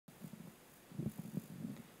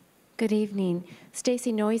Good evening.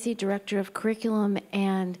 Stacy Noisy, Director of Curriculum,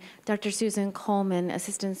 and Dr. Susan Coleman,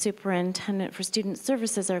 Assistant Superintendent for Student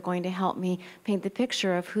Services, are going to help me paint the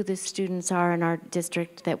picture of who the students are in our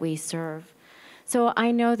district that we serve. So I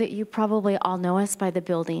know that you probably all know us by the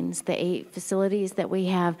buildings, the 8 facilities that we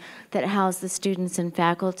have that house the students and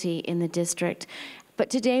faculty in the district. But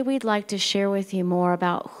today we'd like to share with you more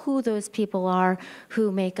about who those people are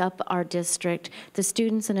who make up our district, the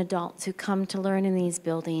students and adults who come to learn in these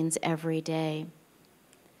buildings every day.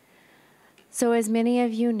 So as many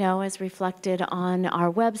of you know, as reflected on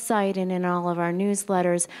our website and in all of our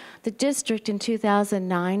newsletters, the district in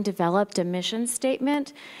 2009 developed a mission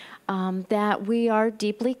statement that we are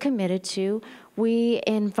deeply committed to. We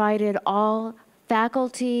invited all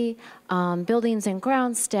faculty, buildings and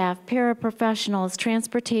grounds staff, paraprofessionals,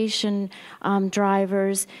 transportation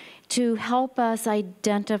drivers to help us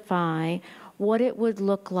identify what it would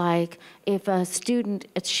look like if a student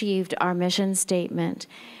achieved our mission statement.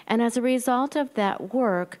 And as a result of that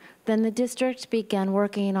work, then the district began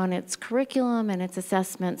working on its curriculum and its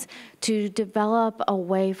assessments to develop a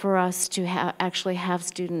way for us to actually have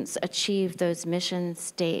students achieve those mission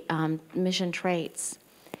traits.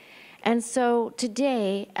 And so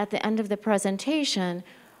today, at the end of the presentation,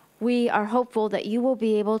 we are hopeful that you will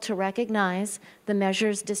be able to recognize the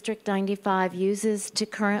measures District 95 uses to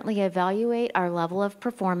currently evaluate our level of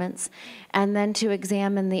performance, and then to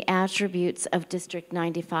examine the attributes of District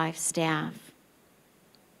 95 staff.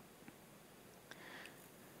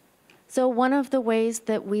 So one of the ways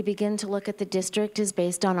that we begin to look at the district is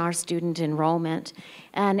based on our student enrollment.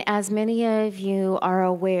 And as many of you are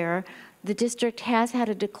aware, the district has had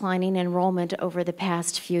a declining enrollment over the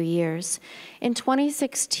past few years. In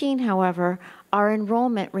 2016, however, our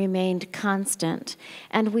enrollment remained constant.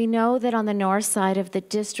 And we know that on the north side of the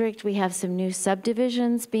district, we have some new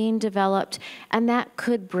subdivisions being developed, and that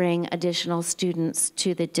could bring additional students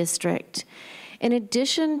to the district. In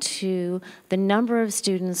addition to the number of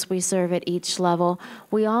students we serve at each level,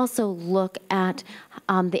 we also look at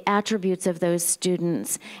the attributes of those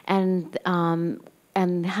students and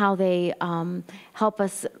how they help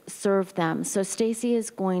us serve them. So Stacy is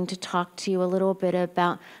going to talk to you a little bit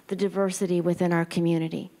about the diversity within our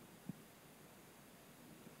community.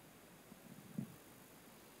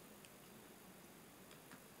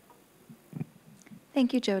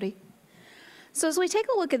 Thank you, Jody. So as we take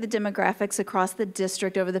a look at the demographics across the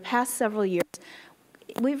district over the past several years,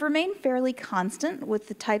 we've remained fairly constant with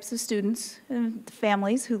the types of students and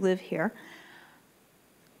families who live here.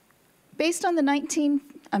 Based on the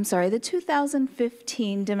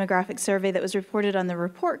 2015 demographic survey that was reported on the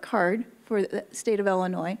report card for the state of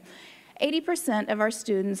Illinois, 80% of our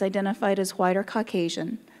students identified as white or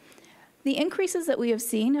Caucasian. The increases that we have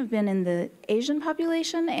seen have been in the Asian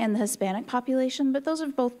population and the Hispanic population, but those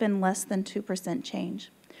have both been less than 2%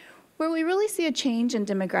 change. Where we really see a change in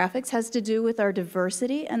demographics has to do with our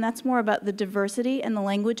diversity, and that's more about the diversity and the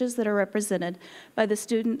languages that are represented by the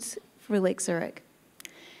students for Lake Zurich.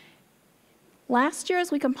 Last year,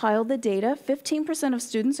 as we compiled the data, 15% of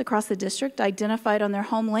students across the district identified on their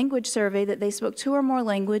home language survey that they spoke 2 or more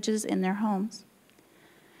languages in their homes.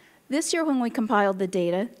 This year, when we compiled the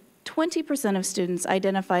data, 20% of students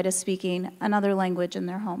identified as speaking another language in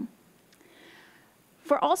their home.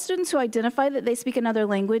 For all students who identify that they speak another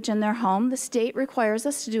language in their home, the state requires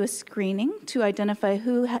us to do a screening to identify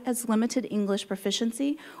who has limited English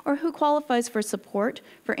proficiency or who qualifies for support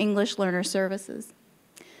for English learner services.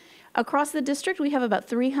 Across the district, we have about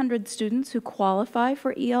 300 students who qualify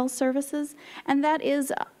for EL services, and that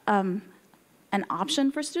is an option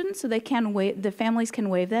for students, so they can the families can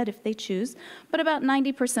waive that if they choose, but about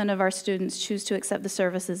 90% of our students choose to accept the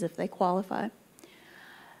services if they qualify.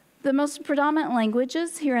 The most predominant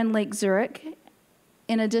languages here in Lake Zurich,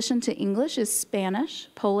 in addition to English, is Spanish,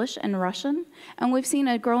 Polish, and Russian, and we've seen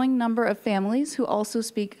a growing number of families who also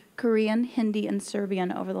speak Korean, Hindi, and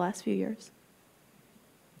Serbian over the last few years.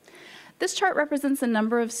 This chart represents the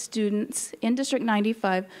number of students in District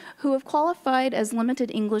 95 who have qualified as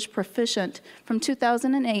limited English proficient from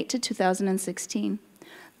 2008 to 2016.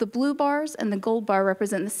 The blue bars and the gold bar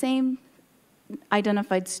represent the same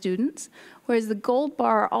identified students, whereas the gold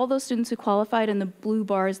bar are all those students who qualified, and the blue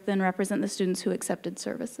bars then represent the students who accepted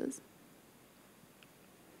services.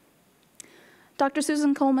 Dr.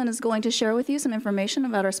 Susan Coleman is going to share with you some information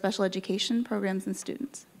about our special education programs and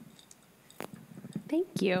students.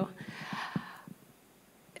 Thank you.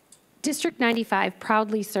 District 95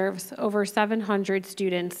 proudly serves over 700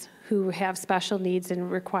 students who have special needs and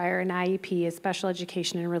require an IEP as special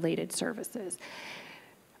education and related services.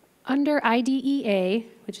 Under IDEA,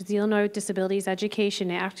 which is the Illinois Disabilities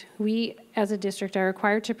Education Act, we as a district are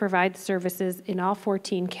required to provide services in all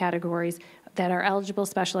 14 categories that are eligible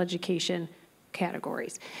special education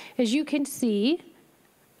categories. As you can see,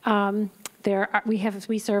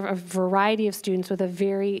 we serve a variety of students with a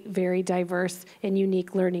very, very diverse and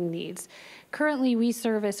unique learning needs. Currently, we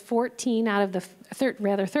service 13 out of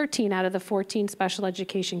the 14 special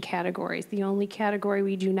education categories. The only category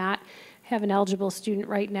we do not have an eligible student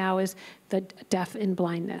right now is the deaf and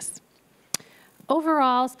blindness.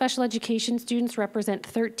 Overall, special education students represent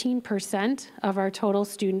 13% of our total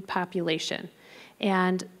student population.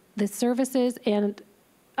 And the services and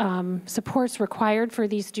supports required for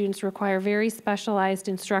these students require very specialized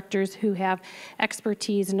instructors who have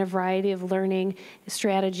expertise in a variety of learning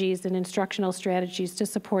strategies and instructional strategies to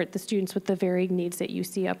support the students with the varied needs that you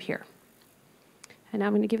see up here. And now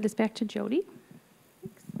I'm going to give this back to Jody.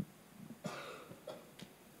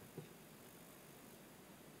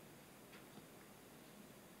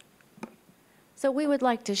 So we would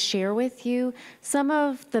like to share with you some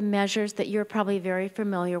of the measures that you're probably very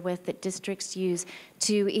familiar with that districts use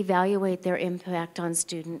to evaluate their impact on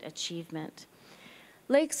student achievement.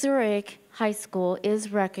 Lake Zurich High School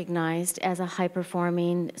is recognized as a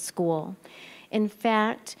high-performing school. In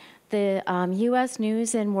fact, the U.S.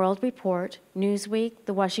 News and World Report, Newsweek,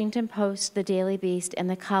 the Washington Post, the Daily Beast, and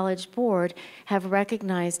the College Board have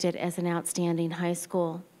recognized it as an outstanding high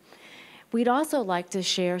school. We'd also like to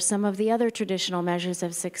share some of the other traditional measures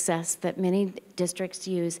of success that many districts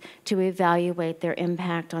use to evaluate their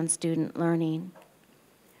impact on student learning.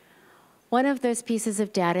 One of those pieces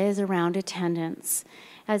of data is around attendance.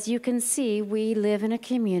 As you can see, we live in a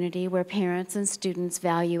community where parents and students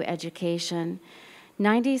value education.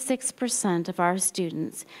 96% of our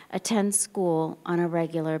students attend school on a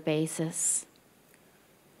regular basis.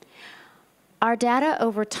 Our data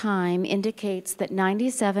over time indicates that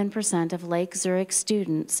 97% of Lake Zurich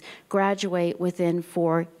students graduate within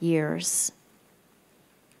 4 years.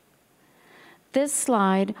 This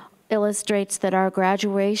slide illustrates that our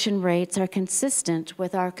graduation rates are consistent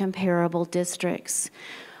with our comparable districts.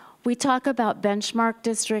 We talk about benchmark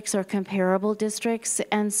districts or comparable districts,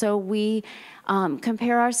 and so we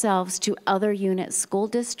compare ourselves to other unit school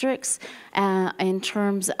districts in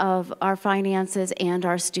terms of our finances and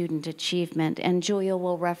our student achievement. And Julia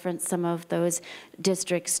will reference some of those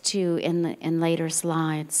districts too in later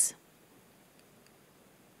slides.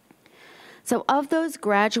 So of those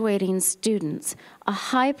graduating students, a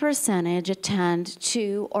high percentage attend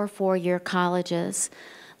 2- or 4-year colleges.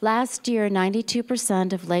 Last year,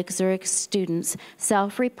 92% of Lake Zurich students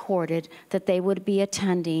self-reported that they would be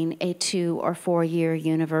attending a 2- or 4-year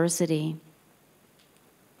university.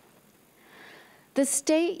 The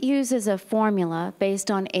state uses a formula based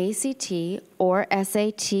on ACT or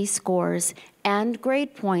SAT scores and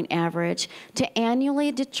grade point average to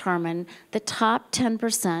annually determine the top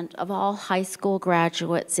 10% of all high school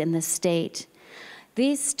graduates in the state.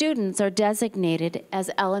 These students are designated as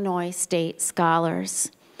Illinois State Scholars.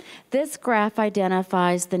 This graph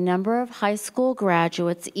identifies the number of high school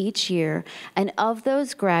graduates each year, and of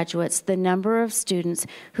those graduates, the number of students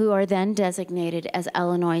who are then designated as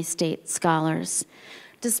Illinois State Scholars.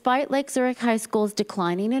 Despite Lake Zurich High School's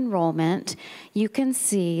declining enrollment, you can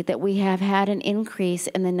see that we have had an increase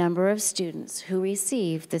in the number of students who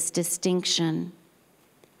receive this distinction.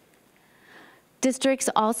 Districts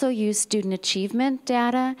also use student achievement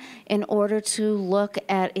data in order to look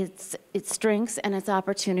at its strengths and its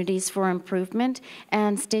opportunities for improvement.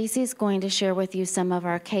 And Stacy's going to share with you some of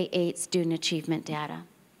our K-8 student achievement data.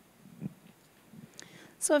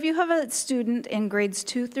 So if you have a student in grades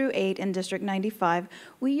 2 through 8 in District 95,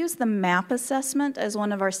 we use the MAP assessment as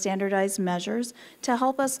one of our standardized measures to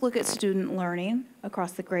help us look at student learning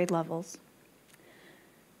across the grade levels.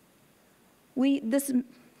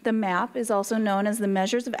 The MAP is also known as the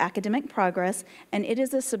Measures of Academic Progress, and it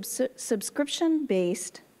is a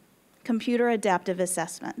subscription-based computer adaptive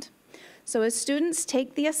assessment. So as students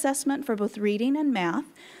take the assessment for both reading and math,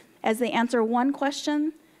 as they answer one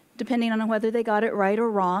question, depending on whether they got it right or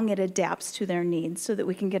wrong, it adapts to their needs so that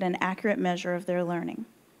we can get an accurate measure of their learning.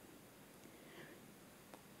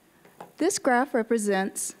 This graph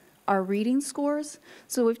represents our reading scores.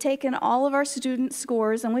 So we've taken all of our student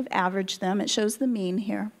scores and we've averaged them. It shows the mean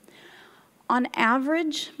here. On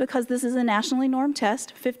average, because this is a nationally normed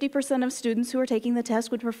test, 50% of students who are taking the test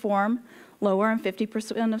would perform lower and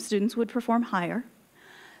 50% of students would perform higher.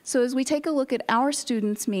 So as we take a look at our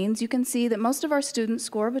students' means, you can see that most of our students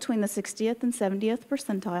score between the 60th and 70th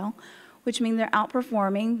percentile, which means they're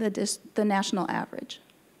outperforming the national average.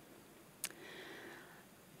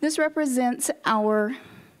 This represents our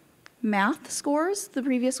math scores. The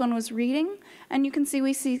previous one was reading. And you can see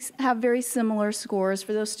we have very similar scores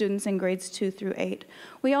for those students in grades 2 through 8.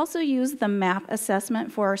 We also use the MAP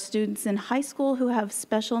assessment for our students in high school who have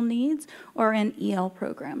special needs or in EL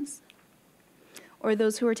programs, or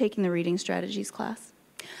those who are taking the reading strategies class.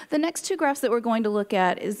 The next two graphs that we're going to look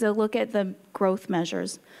at is a look at the growth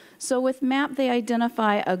measures. So with MAP, they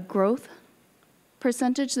identify a growth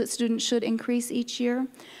percentage that students should increase each year.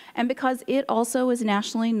 And because it also is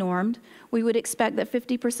nationally normed, we would expect that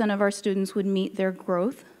 50% of our students would meet their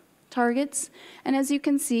growth targets. And as you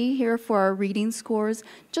can see here for our reading scores,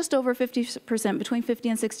 just over 50%, between 50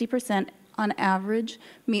 and 60% on average,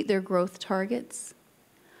 meet their growth targets.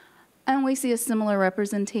 And we see a similar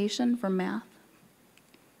representation for math.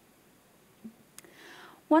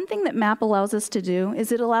 One thing that MAP allows us to do is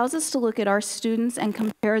it allows us to look at our students and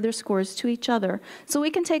compare their scores to each other. So we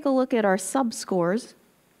can take a look at our sub-scores,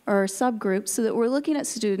 or our subgroups, so that we're looking at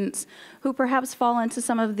students who perhaps fall into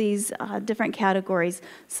some of these different categories,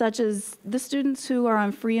 such as the students who are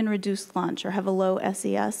on free and reduced lunch or have a low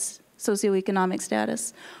SES, socioeconomic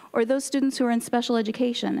status, or those students who are in special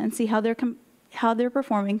education, and see how they're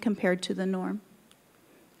performing compared to the norm.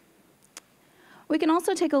 We can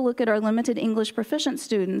also take a look at our limited English proficient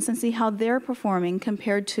students and see how they're performing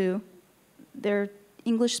compared to their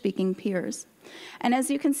English-speaking peers. And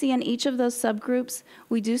as you can see in each of those subgroups,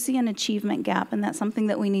 we do see an achievement gap, and that's something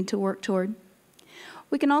that we need to work toward.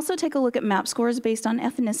 We can also take a look at MAP scores based on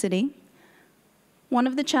ethnicity. One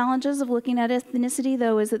of the challenges of looking at ethnicity,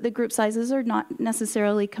 though, is that the group sizes are not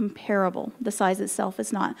necessarily comparable. The size itself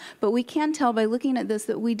is not. But we can tell by looking at this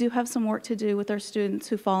that we do have some work to do with our students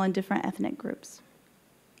who fall in different ethnic groups.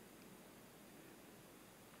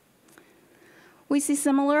 We see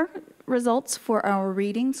similar results for our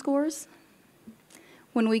reading scores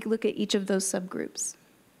when we look at each of those subgroups.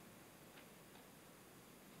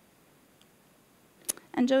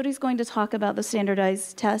 And Jody's going to talk about the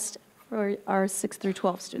standardized test for our 6 through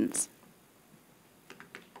 12 students.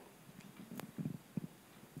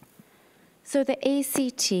 So the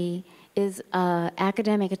ACT is an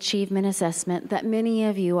academic achievement assessment that many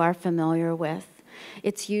of you are familiar with.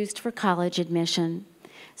 It's used for college admission.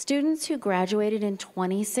 Students who graduated in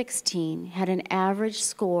 2016 had an average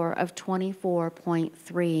score of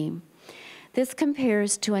 24.3. This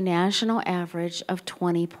compares to a national average of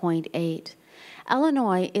 20.8.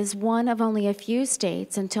 Illinois is one of only a few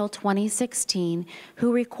states until 2016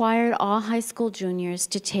 who required all high school juniors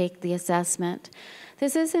to take the assessment.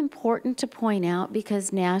 This is important to point out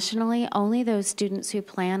because nationally, only those students who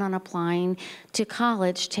plan on applying to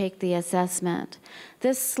college take the assessment.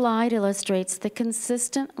 This slide illustrates that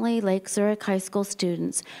consistently Lake Zurich High School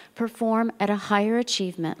students perform at a higher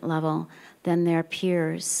achievement level than their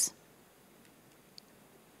peers.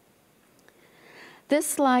 This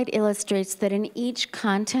slide illustrates that in each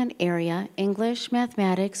content area, English,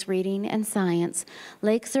 mathematics, reading, and science,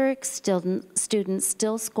 Lake Zurich students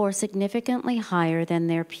still score significantly higher than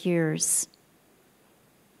their peers.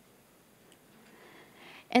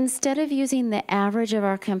 Instead of using the average of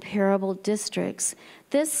our comparable districts,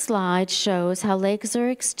 this slide shows how Lake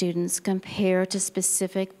Zurich students compare to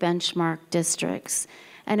specific benchmark districts.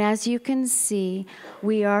 And as you can see,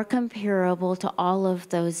 we are comparable to all of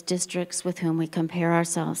those districts with whom we compare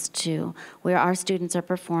ourselves to, where our students are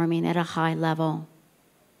performing at a high level.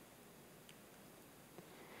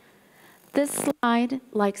 This slide,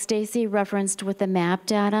 like Stacy referenced with the MAP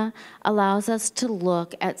data, allows us to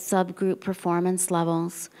look at subgroup performance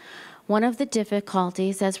levels. One of the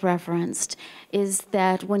difficulties, as referenced, is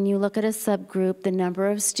that when you look at a subgroup, the number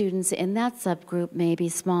of students in that subgroup may be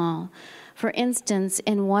small. For instance,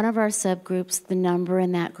 in one of our subgroups, the number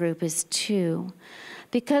in that group is 2.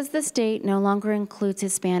 Because the state no longer includes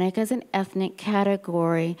Hispanic as an ethnic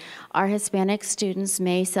category, our Hispanic students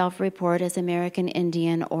may self-report as American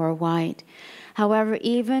Indian or white. However,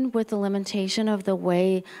 even with the limitation of the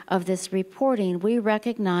way of this reporting, we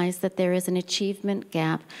recognize that there is an achievement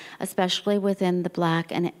gap, especially within the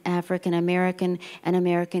Black and African American and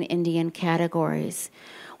American Indian categories.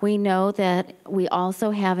 We know that we also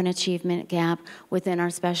have an achievement gap within our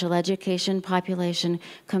special education population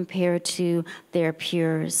compared to their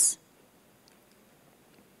peers.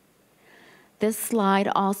 This slide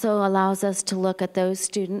also allows us to look at those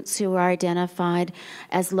students who are identified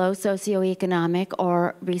as low socioeconomic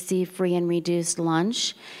or receive free and reduced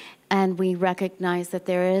lunch. And we recognize that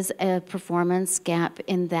there is a performance gap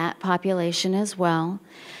in that population as well.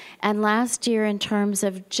 And last year, in terms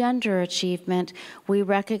of gender achievement, we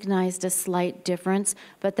recognized a slight difference,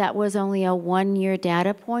 but that was only a one-year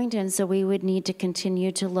data point, and so we would need to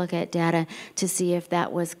continue to look at data to see if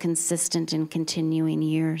that was consistent in continuing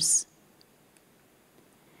years.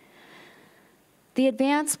 The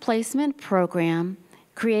Advanced Placement Program,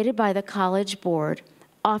 created by the College Board,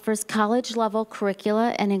 offers college-level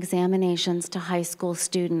curricula and examinations to high school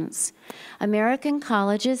students. American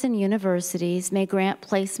colleges and universities may grant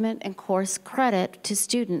placement and course credit to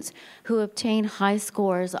students who obtain high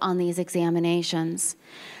scores on these examinations.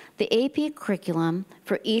 The AP curriculum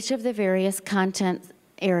for each of the various content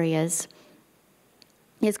areas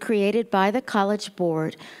is created by the College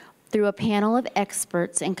Board through a panel of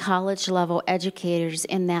experts and college-level educators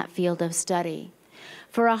in that field of study.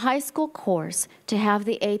 For a high school course to have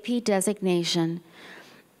the AP designation,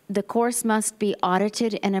 the course must be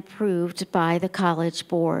audited and approved by the College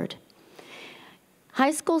Board.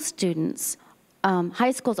 High schools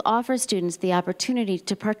offer students the opportunity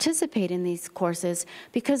to participate in these courses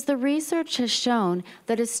because the research has shown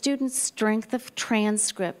that a student's strength of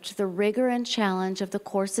transcript, the rigor and challenge of the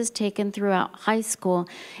courses taken throughout high school,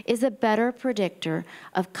 is a better predictor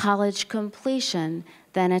of college completion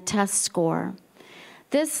than a test score.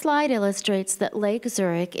 This slide illustrates that Lake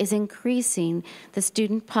Zurich is increasing the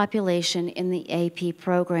student population in the AP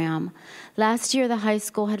program. Last year, the high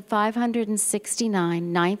school had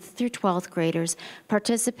 569 9th through 12th graders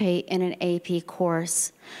participate in an AP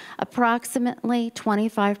course. Approximately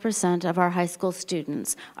 25% of our high school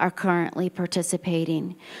students are currently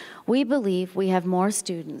participating. We believe we have more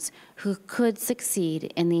students who could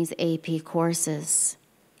succeed in these AP courses.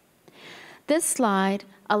 This slide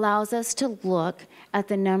allows us to look at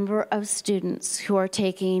the number of students who are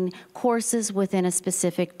taking courses within a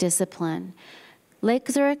specific discipline. Lake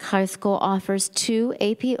Zurich High School offers 2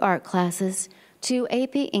 AP art classes, 2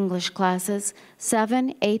 AP English classes,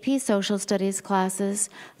 7 AP Social Studies classes,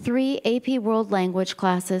 3 AP World Language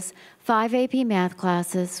classes, 5 AP Math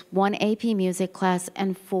classes, 1 AP Music class,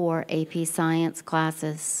 and 4 AP Science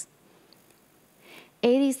classes.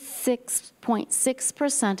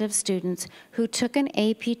 86.6% of students who took an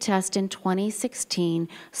AP test in 2016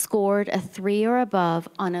 scored a 3 or above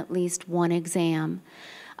on at least one exam.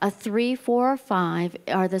 A 3, 4, or 5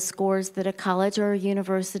 are the scores that a college or a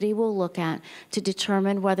university will look at to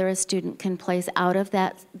determine whether a student can place out of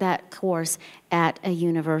that course at a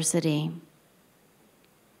university.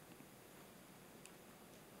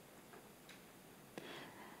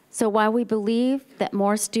 So while we believe that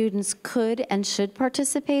more students could and should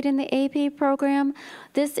participate in the AP program,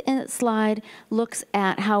 this slide looks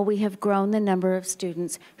at how we have grown the number of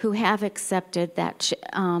students who have accepted that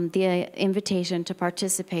the invitation to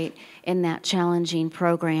participate in that challenging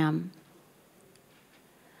program.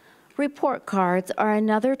 Report cards are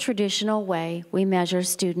another traditional way we measure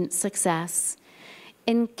student success.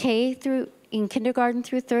 In kindergarten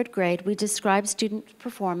through 3rd grade, we describe student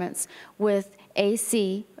performance with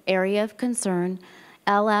AC, area of concern,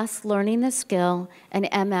 LS, learning the skill, and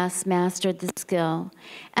MS, mastered the skill.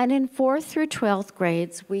 And in 4th through 12th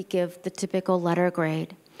grades, we give the typical letter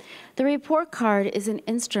grade. The report card is an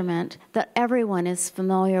instrument that everyone is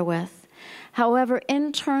familiar with. However,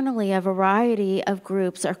 internally, a variety of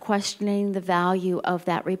groups are questioning the value of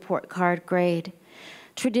that report card grade.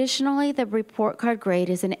 Traditionally, the report card grade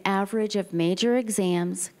is an average of major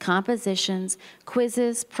exams, compositions,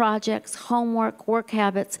 quizzes, projects, homework, work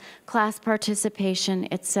habits, class participation,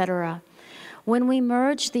 etc. When we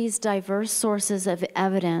merge these diverse sources of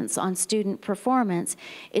evidence on student performance,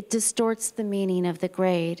 it distorts the meaning of the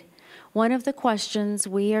grade. One of the questions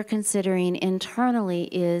we are considering internally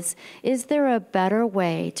is there a better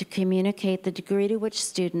way to communicate the degree to which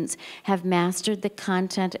students have mastered the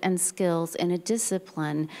content and skills in a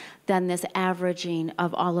discipline than this averaging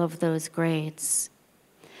of all of those grades?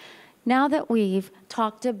 Now that we've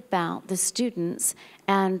talked about the students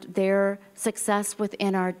and their success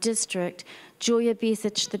within our district, Julia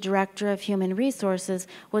Bisich, the Director of Human Resources,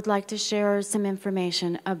 would like to share some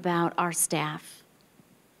information about our staff.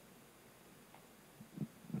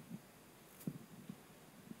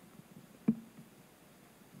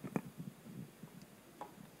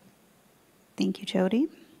 Thank you, Jody.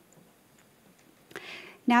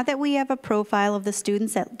 Now that we have a profile of the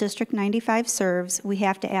students that District 95 serves, we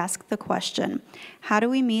have to ask the question, how do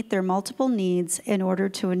we meet their multiple needs in order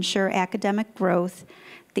to ensure academic growth?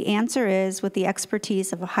 The answer is with the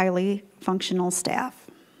expertise of a highly functional staff.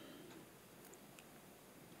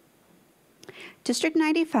 District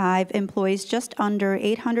 95 employs just under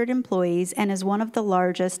 800 employees and is one of the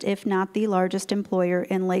largest, if not the largest, employer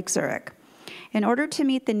in Lake Zurich. In order to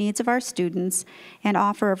meet the needs of our students and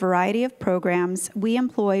offer a variety of programs, we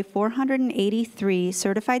employ 483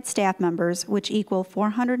 certified staff members, which equal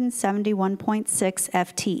 471.6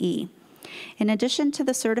 FTE. In addition to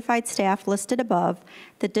the certified staff listed above,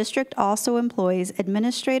 the district also employs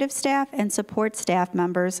administrative staff and support staff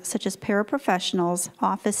members such as paraprofessionals,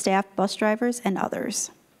 office staff, bus drivers, and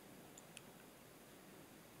others.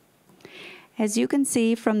 As you can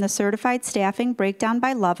see from the certified staffing breakdown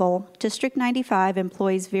by level, District 95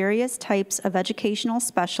 employs various types of educational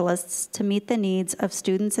specialists to meet the needs of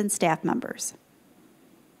students and staff members.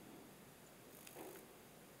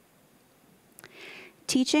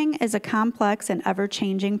 Teaching is a complex and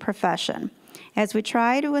ever-changing profession. As we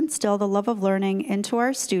try to instill the love of learning into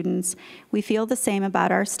our students, we feel the same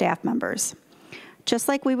about our staff members. Just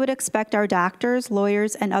like we would expect our doctors,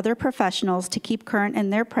 lawyers, and other professionals to keep current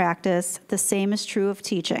in their practice, the same is true of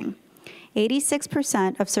teaching.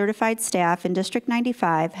 86% of certified staff in District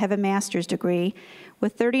 95 have a master's degree,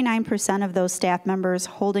 with 39% of those staff members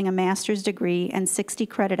holding a master's degree and 60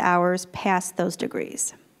 credit hours past those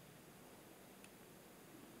degrees.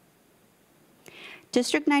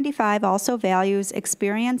 District 95 also values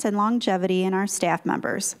experience and longevity in our staff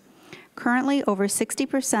members. Currently, over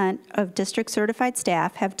 60% of district certified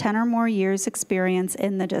staff have 10 or more years experience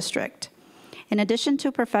in the district. In addition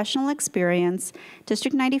to professional experience,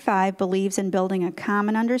 District 95 believes in building a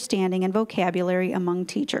common understanding and vocabulary among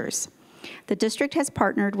teachers. The district has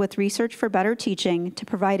partnered with Research for Better Teaching to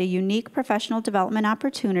provide a unique professional development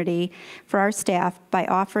opportunity for our staff by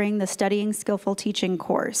offering the Studying Skillful Teaching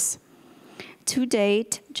course. To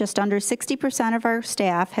date, just under 60% of our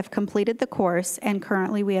staff have completed the course, and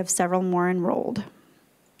currently we have several more enrolled.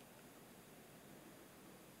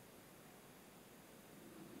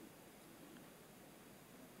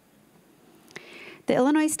 The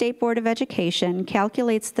Illinois State Board of Education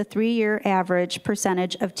calculates the 3-year average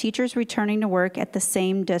percentage of teachers returning to work at the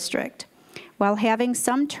same district. While having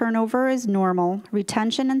some turnover is normal,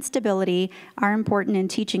 retention and stability are important in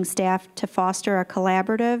teaching staff to foster a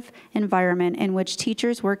collaborative environment in which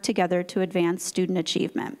teachers work together to advance student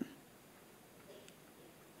achievement.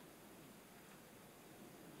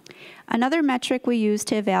 Another metric we use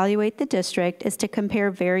to evaluate the district is to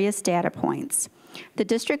compare various data points. The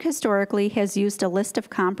district historically has used a list of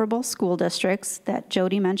comparable school districts that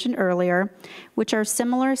Jody mentioned earlier, which are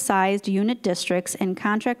similar-sized unit districts in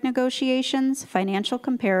contract negotiations, financial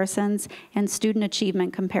comparisons, and student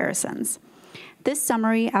achievement comparisons. This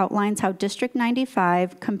summary outlines how District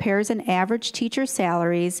 95 compares an average teacher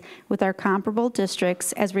salaries with our comparable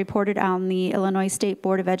districts as reported on the Illinois State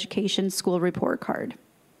Board of Education school report card.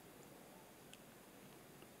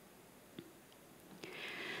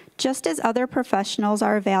 Just as other professionals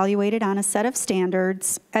are evaluated on a set of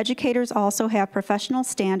standards, educators also have professional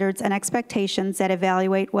standards and expectations that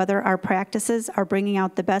evaluate whether our practices are bringing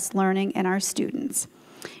out the best learning in our students.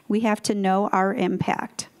 We have to know our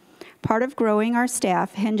impact. Part of growing our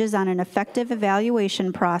staff hinges on an effective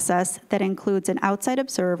evaluation process that includes an outside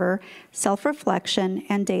observer, self-reflection,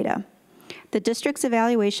 and data. The district's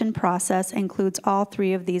evaluation process includes all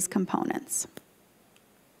 3 of these components.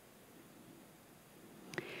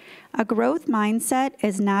 A growth mindset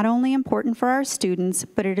is not only important for our students,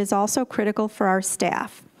 but it is also critical for our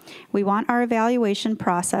staff. We want our evaluation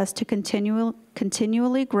process to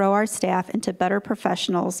continually grow our staff into better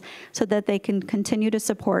professionals so that they can continue to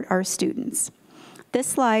support our students. This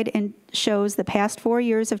slide shows the past 4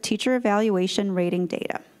 years of teacher evaluation rating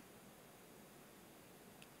data.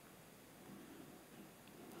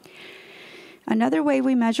 Another way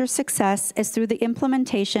we measure success is through the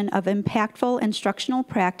implementation of impactful instructional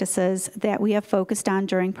practices that we have focused on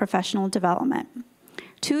during professional development.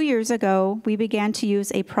 2 years ago, we began to use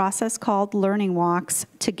a process called learning walks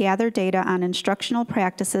to gather data on instructional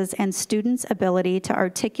practices and students' ability to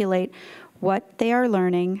articulate what they are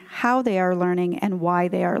learning, how they are learning, and why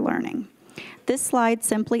they are learning. This slide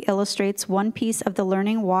simply illustrates one piece of the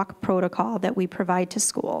learning walk protocol that we provide to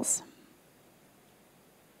schools.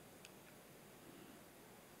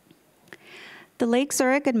 The Lake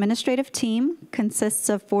Zurich administrative team consists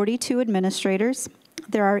of 42 administrators.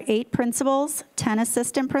 There are 8 principals, 10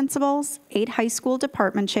 assistant principals, 8 high school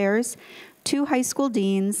department chairs, 2 high school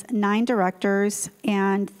deans, 9 directors,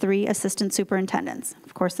 and 3 assistant superintendents.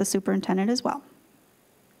 Of course, the superintendent as well.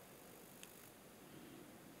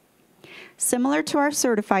 Similar to our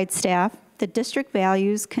certified staff, the district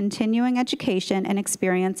values continuing education and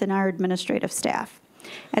experience in our administrative staff.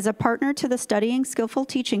 As a partner to the Studying Skillful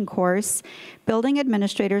Teaching course, building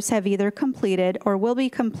administrators have either completed or will be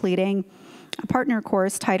completing a partner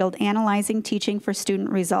course titled Analyzing Teaching for Student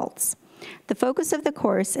Results. The focus of the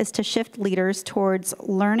course is to shift leaders towards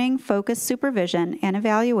learning-focused supervision and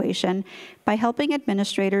evaluation by helping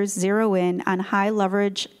administrators zero in on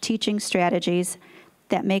high-leverage teaching strategies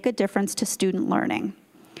that make a difference to student learning.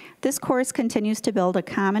 This course continues to build a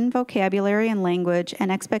common vocabulary and language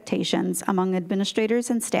and expectations among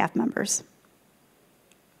administrators and staff members.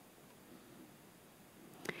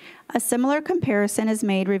 A similar comparison is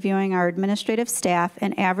made reviewing our administrative staff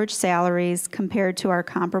and average salaries compared to our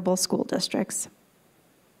comparable school districts.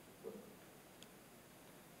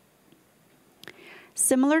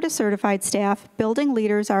 Similar to certified staff, building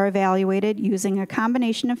leaders are evaluated using a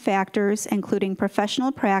combination of factors, including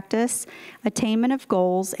professional practice, attainment of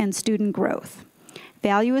goals, and student growth.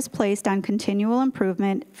 Value is placed on continual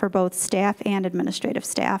improvement for both staff and administrative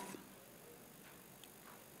staff.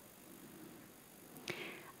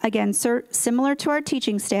 Again, similar to our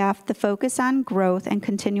teaching staff, the focus on growth and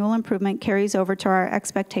continual improvement carries over to our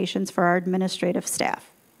expectations for our administrative staff.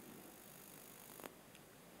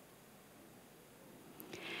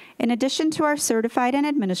 In addition to our certified and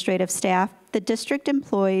administrative staff, the district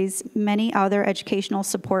employs many other educational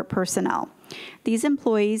support personnel. These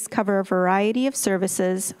employees cover a variety of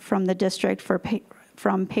services from the district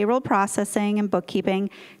from payroll processing and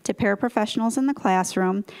bookkeeping to paraprofessionals in the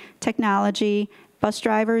classroom, technology, bus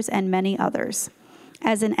drivers, and many others.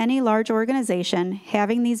 As in any large organization,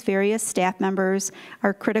 having these various staff members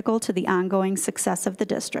are critical to the ongoing success of the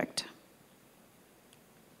district.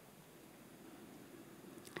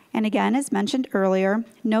 And again, as mentioned earlier,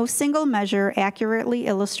 no single measure accurately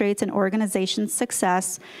illustrates an organization's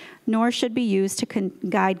success, nor should be used to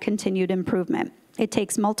guide continued improvement. It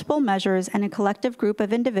takes multiple measures and a collective group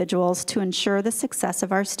of individuals to ensure the success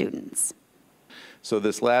of our students. So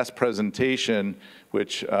this last presentation,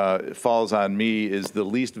 which falls on me, is the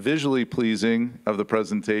least visually pleasing of the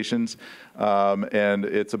presentations, and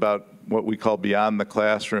it's about what we call beyond the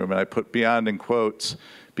classroom, and I put beyond in quotes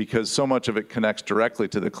because so much of it connects directly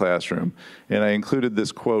to the classroom. And I included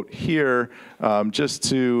this quote here just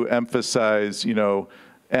to emphasize, you know,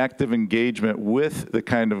 active engagement with the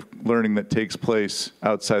kind of learning that takes place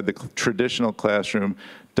outside the traditional classroom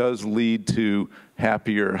does lead to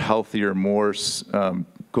happier, healthier, more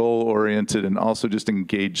goal-oriented, and also just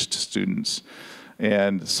engaged students.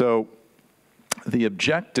 And so the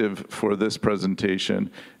objective for this presentation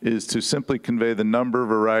is to simply convey the number,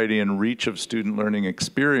 variety, and reach of student learning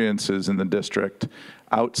experiences in the district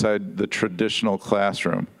outside the traditional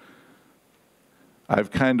classroom.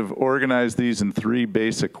 I've kind of organized these in three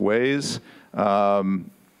basic ways. Extra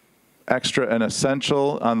and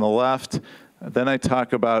essential on the left. Then I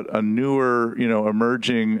talk about a newer,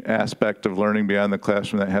 emerging aspect of learning beyond the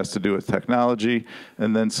classroom that has to do with technology,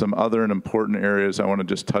 and then some other and important areas I want to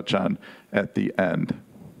just touch on at the end.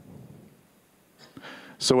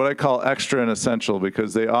 So what I call extra and essential,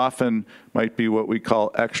 because they often might be what we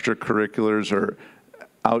call extracurriculars or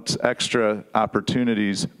extra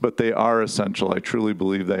opportunities, but they are essential. I truly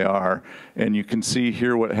believe they are. And you can see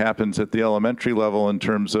here what happens at the elementary level in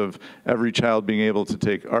terms of every child being able to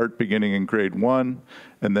take art beginning in grade 1,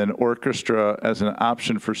 and then orchestra as an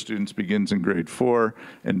option for students begins in grade 4,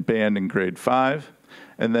 and band in grade 5.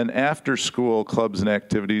 And then after school clubs and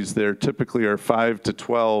activities, there typically are 5 to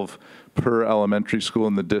 12 per elementary school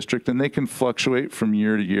in the district, and they can fluctuate from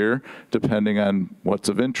year to year depending on what's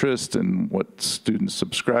of interest and what students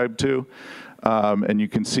subscribe to. And you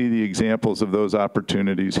can see the examples of those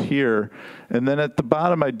opportunities here. And then at the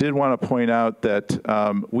bottom, I did want to point out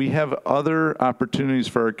that we have other opportunities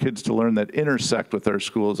for our kids to learn that intersect with our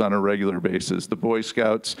schools on a regular basis. The Boy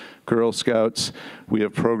Scouts, Girl Scouts, we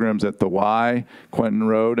have programs at the Y, Quentin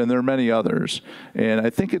Road, and there are many others. And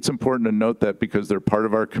I think it's important to note that because they're part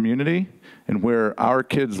of our community, and where our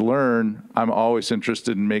kids learn, I'm always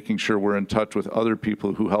interested in making sure we're in touch with other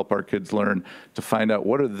people who help our kids learn to find out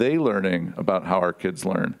what are they learning about how our kids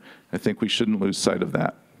learn. I think we shouldn't lose sight of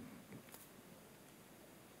that.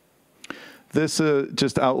 This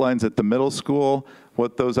just outlines at the middle school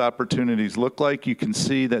what those opportunities look like. You can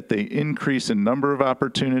see that they increase in number of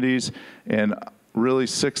opportunities, and really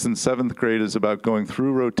 6th and 7th grade is about going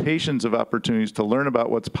through rotations of opportunities to learn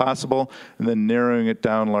about what's possible and then narrowing it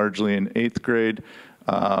down largely in 8th grade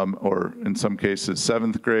or in some cases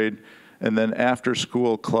 7th grade. And then after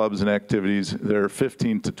school clubs and activities, there are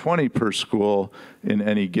 15 to 20 per school in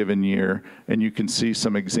any given year. And you can see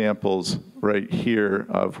some examples right here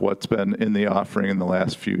of what's been in the offering in the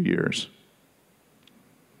last few years.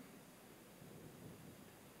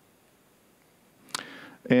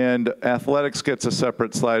 And athletics gets a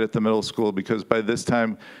separate slide at the middle school because by this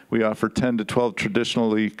time we offer 10 to 12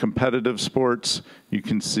 traditionally competitive sports. You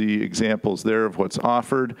can see examples there of what's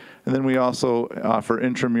offered. And then we also offer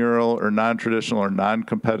intramural or non-traditional or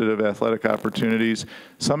non-competitive athletic opportunities.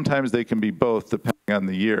 Sometimes they can be both depending on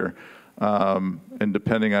the year and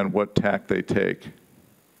depending on what tack they take.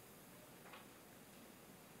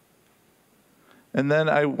 And then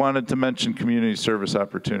I wanted to mention community service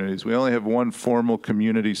opportunities. We only have one formal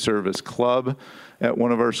community service club at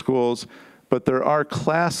one of our schools, but there are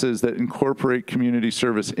classes that incorporate community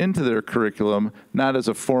service into their curriculum, not as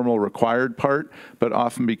a formal required part, but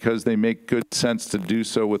often because they make good sense to do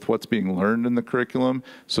so with what's being learned in the curriculum.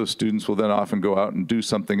 So students will then often go out and do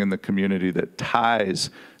something in the community that ties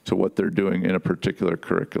to what they're doing in a particular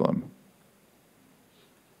curriculum.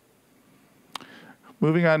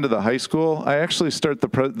 Moving on to the high school, I actually start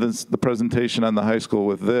the presentation on the high school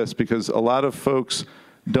with this because a lot of folks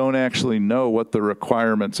don't actually know what the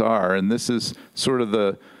requirements are, and this is sort of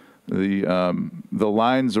the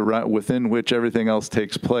lines around within which everything else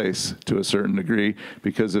takes place to a certain degree,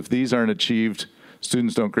 because if these aren't achieved,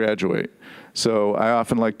 students don't graduate. So I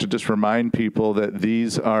often like to just remind people that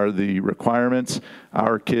these are the requirements.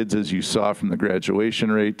 Our kids, as you saw from the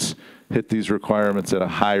graduation rates, hit these requirements at a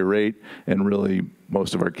high rate, and really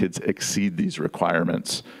most of our kids exceed these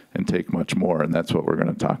requirements and take much more, and that's what we're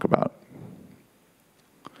going to talk about.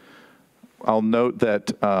 I'll note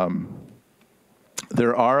that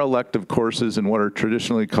there are elective courses in what are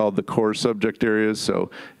traditionally called the core subject areas, so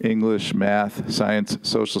English, math, science,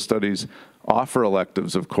 social studies offer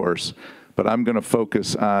electives, of course, but I'm going to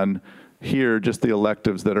focus on here just the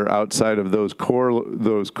electives that are outside of those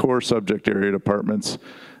core subject area departments,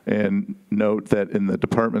 and note that in the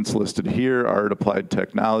departments listed here, art, applied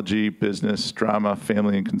technology, business, drama,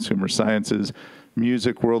 family and consumer sciences,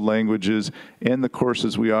 music, world languages, and the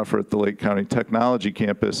courses we offer at the Lake County Technology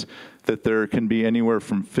Campus, that there can be anywhere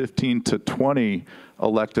from 15 to 20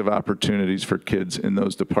 elective opportunities for kids in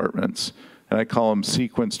those departments. And I call them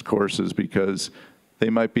sequenced courses because they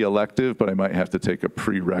might be elective, but I might have to take a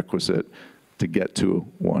prerequisite to get to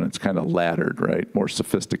one. It's kind of laddered, right? More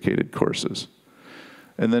sophisticated courses.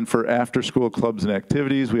 And then for after-school clubs and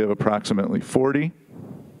activities, we have approximately 40.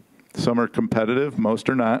 Some are competitive, most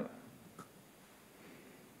are not.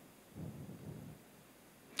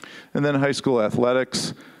 And then high school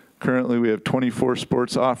athletics. Currently, we have 24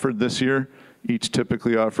 sports offered this year, each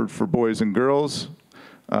typically offered for boys and girls,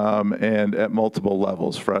 and at multiple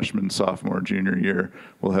levels. Freshman, sophomore, junior year,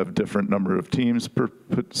 we'll have a different number of teams per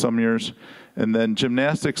some years. And then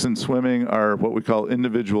gymnastics and swimming are what we call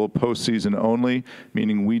individual postseason only,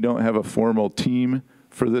 meaning we don't have a formal team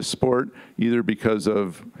for this sport, either because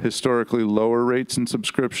of historically lower rates in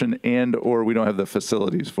subscription and or we don't have the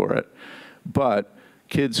facilities for it. But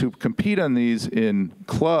kids who compete on these in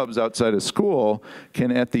clubs outside of school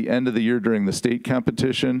can, at the end of the year during the state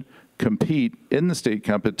competition, compete in the state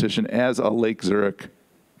competition as a Lake Zurich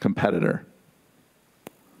competitor.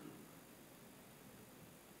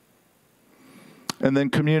 And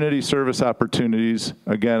then community service opportunities,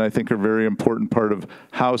 again, I think are a very important part of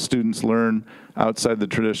how students learn outside the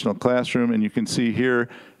traditional classroom. And you can see here,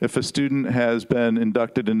 if a student has been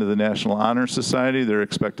inducted into the National Honor Society, they're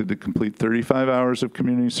expected to complete 35 hours of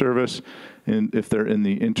community service. And if they're in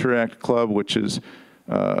the Interact Club, which is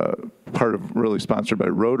part of, really sponsored by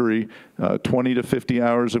Rotary, 20 to 50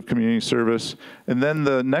 hours of community service. And then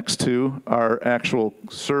the next two are actual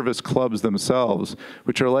service clubs themselves,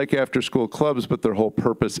 which are like after-school clubs, but their whole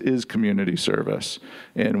purpose is community service.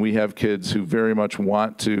 And we have kids who very much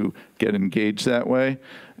want to get engaged that way.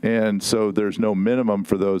 And so there's no minimum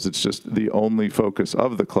for those. It's just the only focus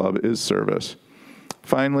of the club is service.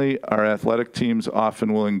 Finally, our athletic teams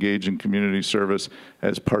often will engage in community service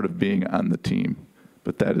as part of being on the team,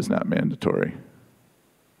 but that is not mandatory.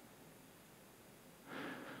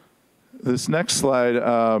 This next slide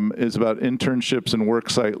is about internships and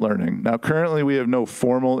worksite learning. Now, currently we have no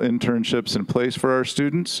formal internships in place for our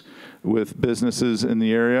students with businesses in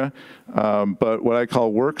the area, but what I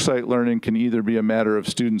call worksite learning can either be a matter of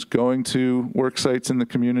students going to work sites in the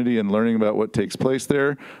community and learning about what takes place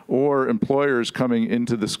there, or employers coming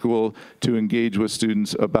into the school to engage with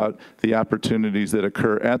students about the opportunities that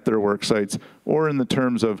occur at their work sites, or in the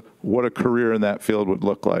terms of what a career in that field would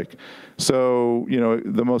look like. So, you know,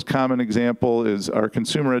 the most common example is our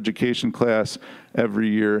consumer education class every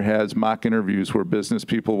year has mock interviews where business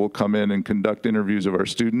people will come in and conduct interviews of our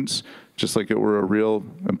students, just like it were a real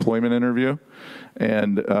employment interview.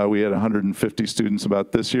 And we had 150 students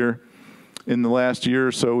about this year. In the last year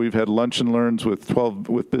or so, we've had lunch and learns with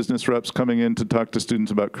business reps coming in to talk to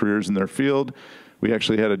students about careers in their field. We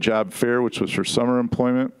actually had a job fair, which was for summer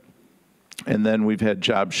employment. And then we've had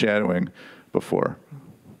job shadowing before.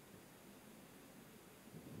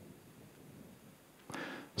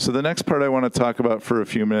 So the next part I want to talk about for a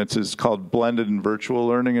few minutes is called blended and virtual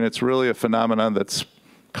learning, and it's really a phenomenon that's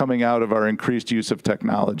coming out of our increased use of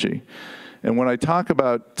technology. And what I talk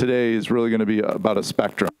about today is really going to be about a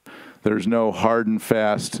spectrum. There's no hard and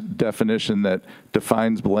fast definition that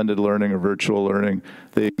defines blended learning or virtual learning.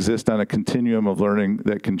 They exist on a continuum of learning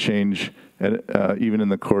that can change even in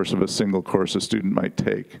the course of a single course a student might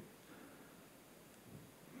take.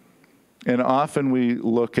 And often we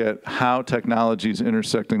look at how technology is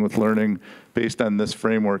intersecting with learning based on this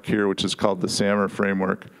framework here, which is called the SAMR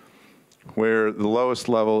framework, where the lowest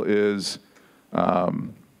level is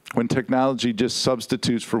when technology just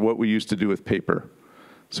substitutes for what we used to do with paper.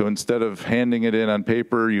 So instead of handing it in on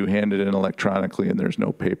paper, you hand it in electronically and there's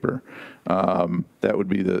no paper. That would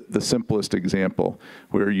be the simplest example,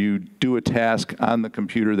 where you do a task on the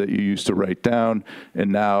computer that you used to write down, and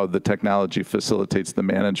now the technology facilitates the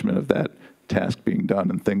management of that task being done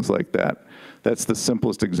and things like that. That's the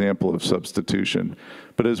simplest example of substitution.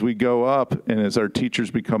 But as we go up and as our teachers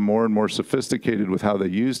become more and more sophisticated with how they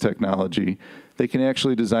use technology, they can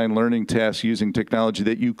actually design learning tasks using technology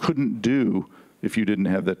that you couldn't do if you didn't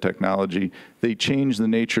have that technology. They change the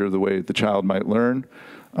nature of the way the child might learn,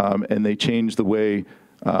 and they change the way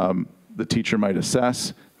the teacher might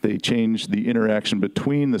assess. They change the interaction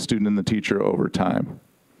between the student and the teacher over time.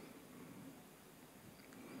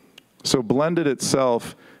 So blended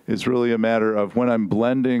itself is really a matter of when I'm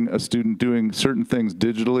blending a student doing certain things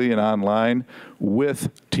digitally and online with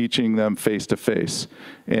teaching them face-to-face.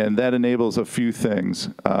 And that enables a few things.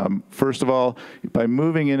 First of all, by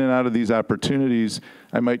moving in and out of these opportunities,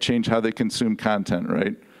 I might change how they consume content,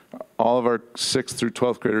 right? All of our 6th through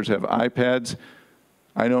 12th graders have iPads.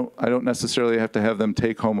 I don't necessarily have to have them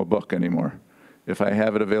take home a book anymore. If I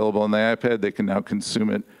have it available on the iPad, they can now consume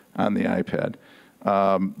it on the iPad.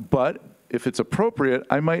 But if it's appropriate,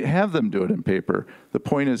 I might have them do it in paper. The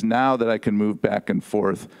point is now that I can move back and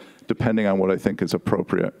forth depending on what I think is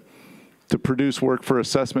appropriate. To produce work for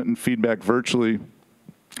assessment and feedback virtually,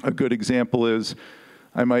 a good example is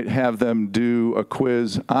I might have them do a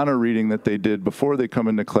quiz on a reading that they did before they come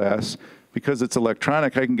into class. Because it's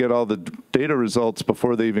electronic, I can get all the data results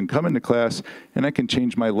before they even come into class, and I can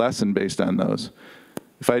change my lesson based on those.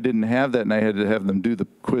 If I didn't have that and I had to have them do the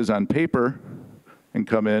quiz on paper and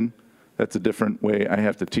come in, that's a different way I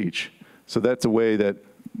have to teach. So that's a way that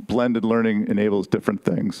blended learning enables different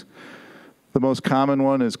things. The most common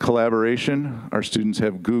one is collaboration. Our students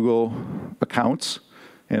have Google accounts,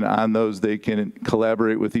 and on those they can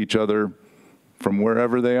collaborate with each other from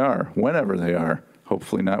wherever they are, whenever they are.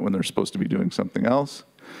 Hopefully not when they're supposed to be doing something else,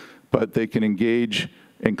 but they can engage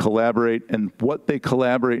and collaborate, and what they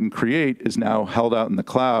collaborate and create is now held out in the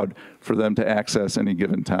cloud for them to access any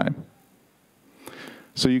given time.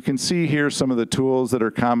 So you can see here some of the tools that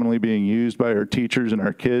are commonly being used by our teachers and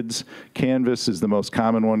our kids. Canvas is the most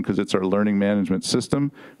common one because it's our learning management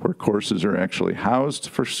system where courses are actually housed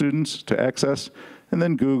for students to access. And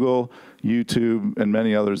then Google, YouTube, and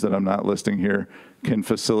many others that I'm not listing here can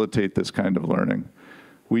facilitate this kind of learning.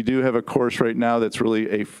 We do have a course right now that's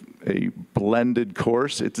really a blended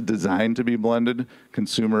course. It's designed to be blended.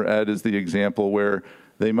 Consumer Ed is the example where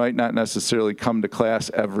they might not necessarily come to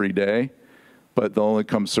class every day, but they'll only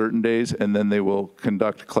come certain days, and then they will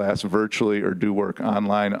conduct class virtually or do work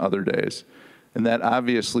online other days. And that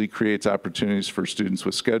obviously creates opportunities for students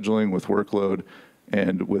with scheduling, with workload,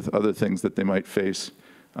 and with other things that they might face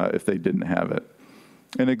if they didn't have it.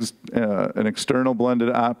 An external blended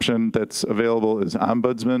option that's available is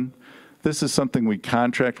Ombudsman. This is something we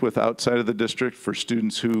contract with outside of the district for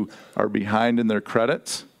students who are behind in their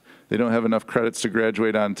credits. They don't have enough credits to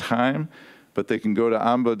graduate on time, but they can go to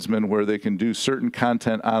Ombudsman where they can do certain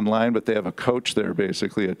content online, but they have a coach there,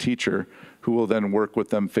 basically a teacher, who will then work with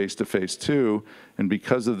them face-to-face too. And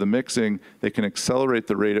because of the mixing, they can accelerate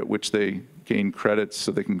the rate at which they gain credits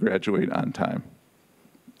so they can graduate on time.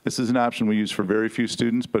 This is an option we use for very few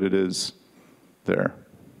students, but it is there.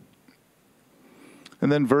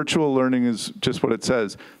 And then virtual learning is just what it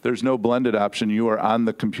says. There's no blended option. You are on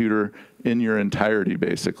the computer in your entirety,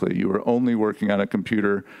 basically. You are only working on a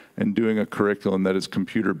computer and doing a curriculum that is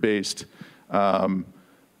computer-based.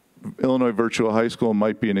 Illinois Virtual High School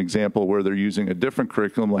might be an example where they're using a different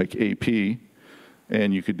curriculum like AP,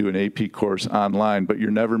 and you could do an AP course online, but you're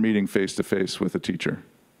never meeting face-to-face with a teacher.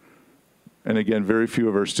 And again, very few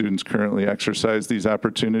of our students currently exercise these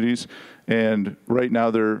opportunities, and right now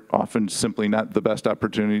they're often simply not the best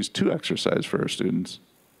opportunities to exercise for our students.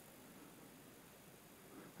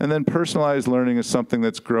 And then personalized learning is something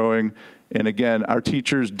that's growing, and again, our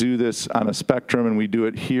teachers do this on a spectrum, and we do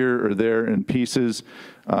it here or there in pieces.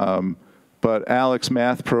 But ALEKS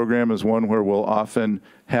math program is one where we'll often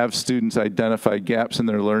have students identify gaps in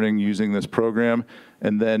their learning using this program,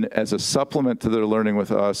 and then as a supplement to their learning with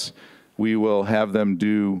us, we will have them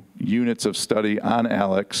do units of study on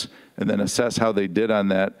ALEKS and then assess how they did on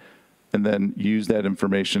that and then use that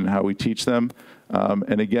information in how we teach them.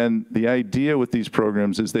 And again, the idea with these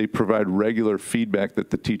programs is they provide regular feedback that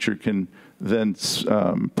the teacher can then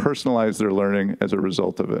personalize their learning as a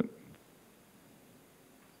result of it.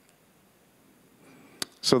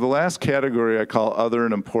 So the last category I call other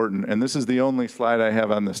and important, and this is the only slide I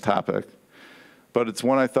have on this topic, but it's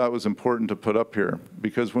one I thought was important to put up here,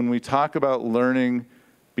 because when we talk about learning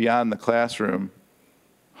beyond the classroom,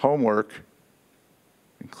 homework,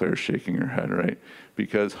 and Claire's shaking her head, right?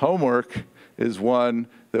 Because homework is one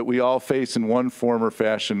that we all face in one form or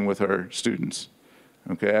fashion with our students.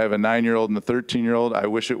 Okay, I have a 9-year-old and a 13-year-old. I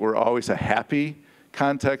wish it were always a happy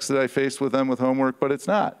context that I face with them with homework, but it's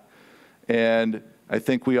not. And I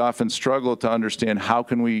think we often struggle to understand how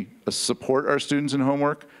can we support our students in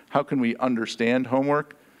homework, how can we understand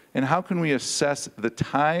homework, and how can we assess the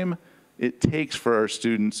time it takes for our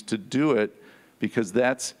students to do it, because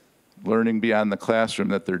that's learning beyond the classroom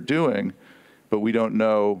that they're doing, but we don't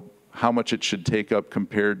know how much it should take up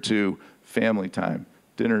compared to family time,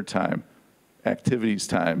 dinner time, activities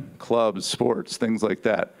time, clubs, sports, things like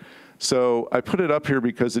that. So I put it up here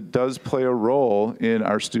because it does play a role in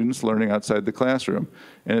our students learning outside the classroom,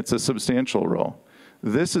 and it's a substantial role.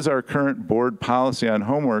 This is our current board policy on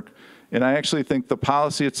homework, and I actually think the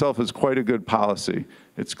policy itself is quite a good policy.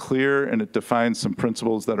 It's clear and it defines some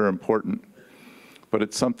principles that are important. But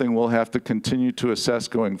it's something we'll have to continue to assess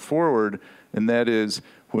going forward, and that is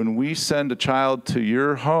when we send a child to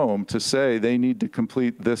your home to say they need to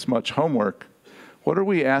complete this much homework, what are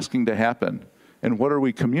we asking to happen? And what are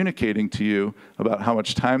we communicating to you about how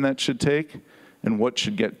much time that should take and what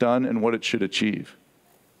should get done and what it should achieve?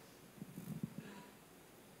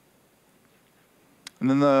 And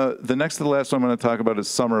then the next to the last one I'm going to talk about is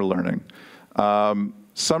summer learning.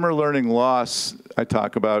 Summer learning loss, I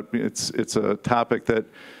talk about, it's a topic that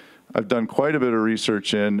I've done quite a bit of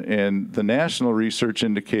research in, and the national research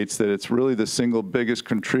indicates that it's really the single biggest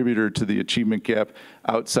contributor to the achievement gap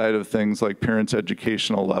outside of things like parents'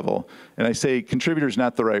 educational level. And I say contributor is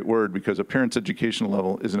not the right word, because a parent's educational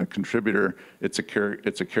level isn't a contributor, it's a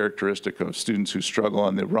characteristic of students who struggle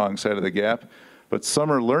on the wrong side of the gap. But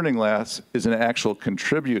summer learning loss is an actual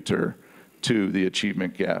contributor to the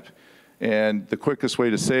achievement gap. And the quickest way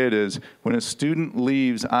to say it is, when a student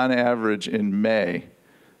leaves on average in May,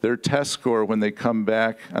 their test score when they come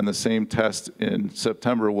back on the same test in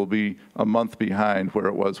September will be a month behind where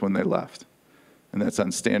it was when they left. And that's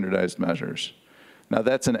on standardized measures. Now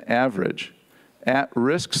that's an average.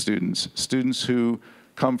 At-risk students, students who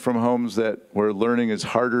come from homes where learning is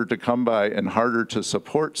harder to come by and harder to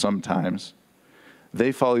support sometimes,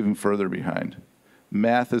 they fall even further behind.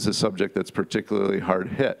 Math is a subject that's particularly hard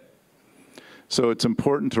hit. So it's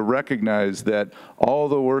important to recognize that all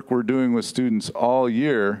the work we're doing with students all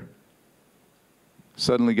year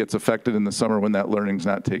suddenly gets affected in the summer when that learning's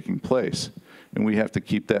not taking place. And we have to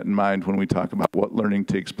keep that in mind when we talk about what learning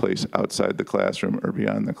takes place outside the classroom or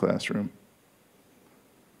beyond the classroom.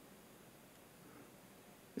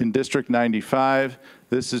 In District 95,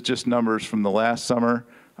 this is just numbers from the last summer.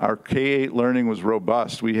 Our K-8 learning was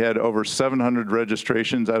robust. We had over 700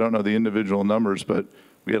 registrations. I don't know the individual numbers, but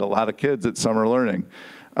we had a lot of kids at summer learning.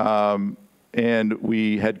 And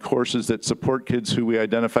we had courses that support kids who we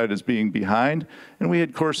identified as being behind, and we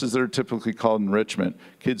had courses that are typically called enrichment,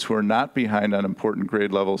 kids who are not behind on important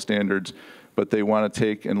grade level standards, but they want to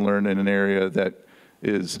take and learn in an area that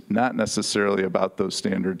is not necessarily about those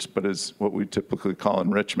standards, but is what we typically call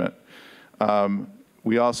enrichment.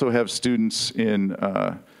 We also have students in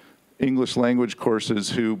English language courses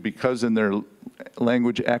who, because in their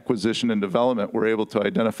language acquisition and development, we're able to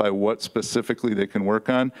identify what specifically they can work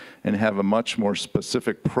on and have a much more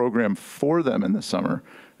specific program for them in the summer,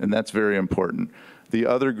 and that's very important. The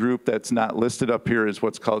other group that's not listed up here is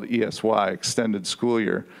what's called ESY, Extended School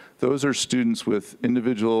Year. Those are students with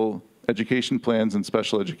individual education plans and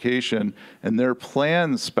special education, and their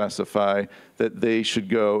plans specify that they should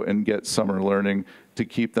go and get summer learning to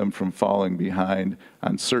keep them from falling behind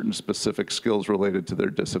on certain specific skills related to their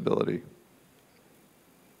disability.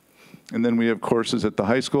 And then we have courses at the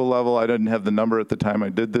high school level. I didn't have the number at the time I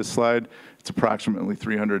did this slide. It's approximately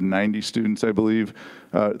 390 students, I believe,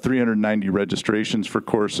 390 registrations for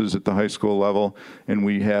courses at the high school level. And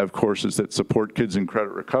we have courses that support kids in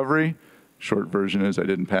credit recovery. Short version is I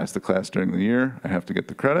didn't pass the class during the year. I have to get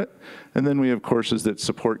the credit. And then we have courses that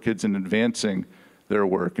support kids in advancing their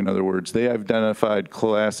work. In other words, they identified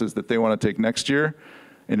classes that they want to take next year,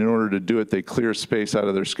 and in order to do it, they clear space out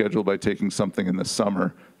of their schedule by taking something in the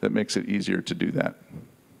summer that makes it easier to do that.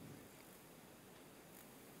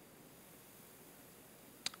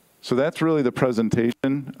 So that's really the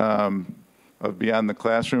presentation. of Beyond the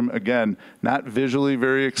Classroom. Again, not visually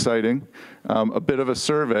very exciting, a bit of a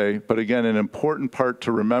survey, but again, an important part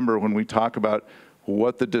to remember when we talk about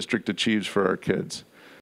what the district achieves for our kids.